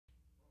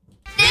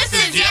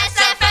is Yes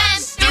FM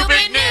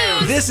Stupid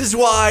News. This is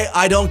why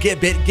I don't get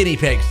bit guinea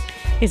pigs.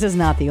 This is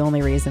not the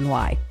only reason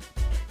why.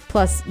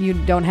 Plus, you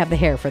don't have the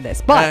hair for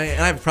this. But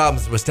And I have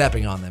problems with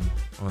stepping on them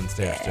on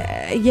stairs,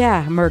 too.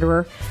 yeah,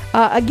 murderer.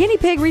 A guinea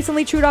pig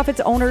recently chewed off its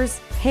owner's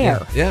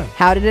hair. Yeah.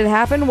 How did it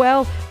happen?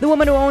 Well, the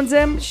woman who owns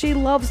him, she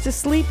loves to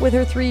sleep with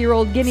her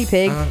 3-year-old guinea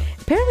pig.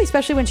 Apparently,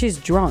 especially when she's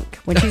drunk.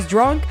 When she's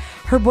drunk,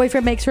 her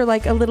boyfriend makes her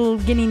like a little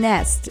guinea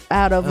nest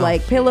out of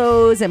like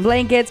pillows and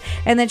blankets,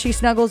 and then she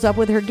snuggles up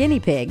with her guinea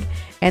pig,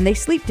 and they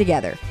sleep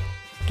together.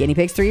 Guinea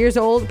pig's 3 years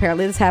old.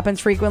 Apparently, this happens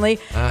frequently.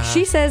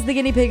 She says the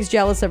guinea pig's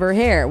jealous of her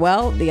hair.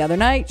 Well, the other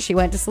night, she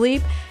went to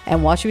sleep,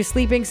 and while she was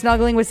sleeping,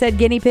 snuggling with said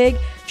guinea pig,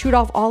 chewed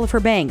off all of her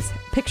bangs.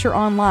 Picture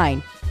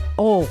online.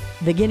 Oh,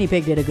 the guinea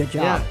pig did a good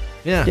job.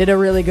 Yeah. Did a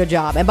really good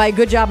job. And by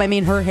good job, I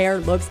mean her hair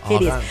looks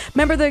hideous. done.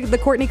 Remember the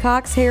Courtney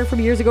Cox hair from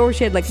years ago where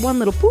she had like one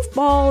little poof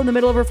ball in the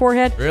middle of her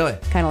forehead? Really?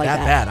 Kind of like that.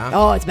 That bad, huh?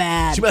 Oh, it's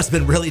bad. She must have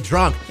been really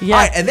drunk. Yeah.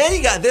 All right, and then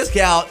you got this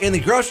gal in the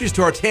grocery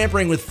store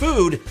tampering with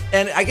food,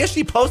 and I guess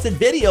she posted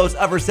videos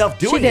of herself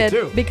doing it,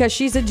 too. Because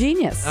she's a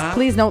genius.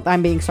 Please note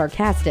I'm being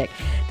sarcastic.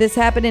 This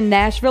happened in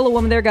Nashville. A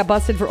woman there got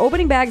busted for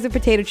opening bags of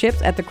potato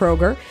chips at the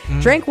Kroger,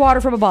 drank water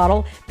from a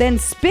bottle, then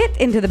spit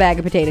into the bag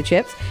of potato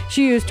chips.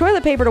 She used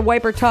toilet paper to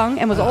wipe her tongue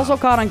and was also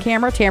caught on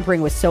camera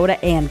tampering with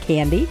soda and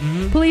candy.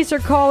 Police are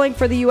calling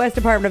for the U.S.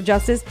 Department of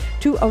Justice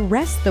to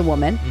arrest the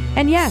woman.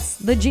 And yes,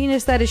 the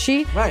genius that is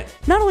she. Right.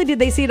 Not only did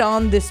they see it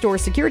on the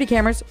store's security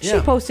cameras, she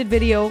posted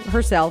video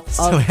herself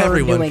So of her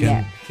everyone doing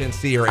it. can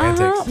see her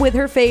antics. With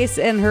her face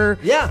and her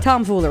Yeah.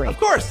 tomfoolery. Of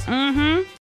course.